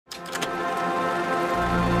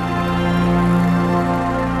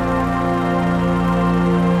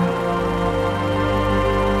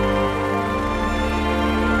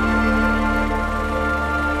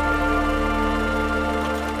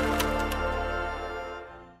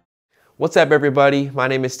What's up, everybody? My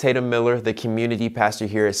name is Tatum Miller, the community pastor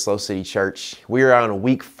here at Slow City Church. We are on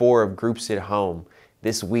week 4 of Groups at Home.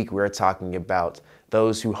 This week we're talking about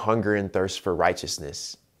those who hunger and thirst for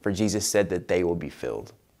righteousness, for Jesus said that they will be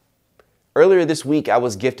filled. Earlier this week, I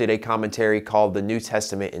was gifted a commentary called The New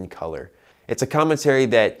Testament in Color. It's a commentary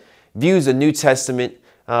that views the New Testament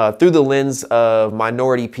through the lens of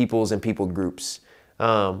minority peoples and people groups.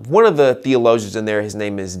 One of the theologians in there, his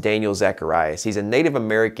name is Daniel Zacharias. He's a Native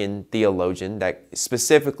American theologian that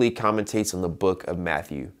specifically commentates on the book of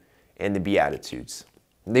Matthew and the Beatitudes.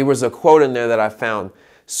 There was a quote in there that I found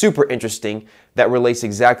super interesting that relates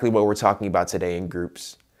exactly what we're talking about today in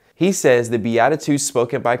groups. He says the Beatitudes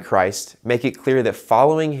spoken by Christ make it clear that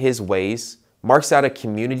following his ways marks out a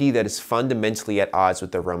community that is fundamentally at odds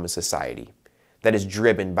with the Roman society, that is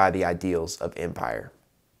driven by the ideals of empire.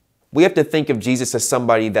 We have to think of Jesus as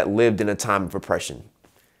somebody that lived in a time of oppression.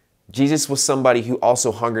 Jesus was somebody who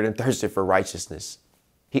also hungered and thirsted for righteousness.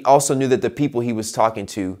 He also knew that the people he was talking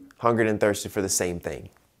to hungered and thirsted for the same thing.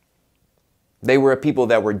 They were a people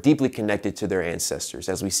that were deeply connected to their ancestors,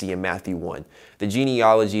 as we see in Matthew 1. The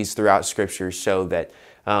genealogies throughout Scripture show that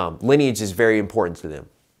lineage is very important to them.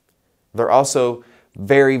 They're also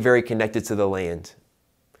very, very connected to the land.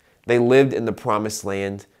 They lived in the promised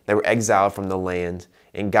land. They were exiled from the land,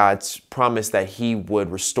 and God's promised that he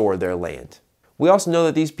would restore their land. We also know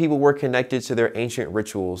that these people were connected to their ancient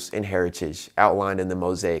rituals and heritage outlined in the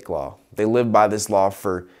Mosaic Law. They lived by this law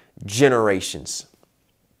for generations.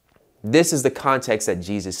 This is the context that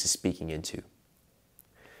Jesus is speaking into.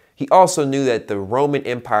 He also knew that the Roman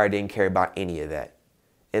Empire didn't care about any of that,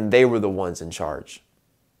 and they were the ones in charge.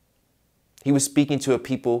 He was speaking to a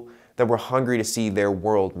people that were hungry to see their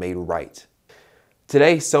world made right.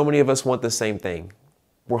 Today, so many of us want the same thing.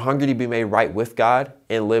 We're hungry to be made right with God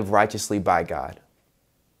and live righteously by God.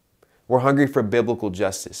 We're hungry for biblical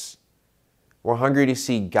justice. We're hungry to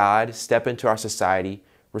see God step into our society,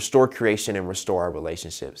 restore creation, and restore our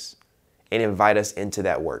relationships, and invite us into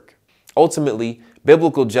that work. Ultimately,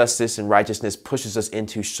 biblical justice and righteousness pushes us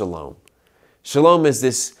into shalom. Shalom is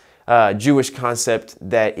this Jewish concept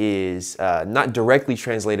that is not directly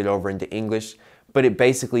translated over into English, but it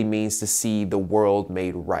basically means to see the world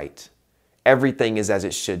made right. Everything is as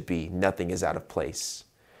it should be. Nothing is out of place.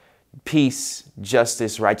 Peace,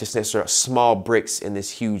 justice, righteousness are small bricks in this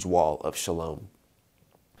huge wall of shalom.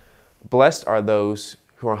 Blessed are those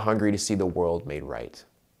who are hungry to see the world made right.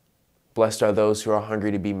 Blessed are those who are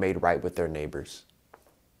hungry to be made right with their neighbors.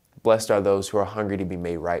 Blessed are those who are hungry to be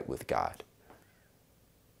made right with God.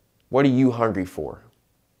 What are you hungry for?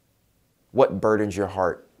 What burdens your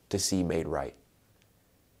heart to see made right?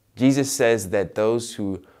 Jesus says that those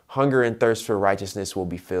who hunger and thirst for righteousness will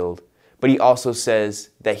be filled, but he also says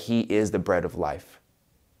that he is the bread of life.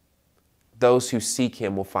 Those who seek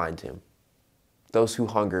him will find him. Those who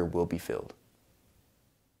hunger will be filled.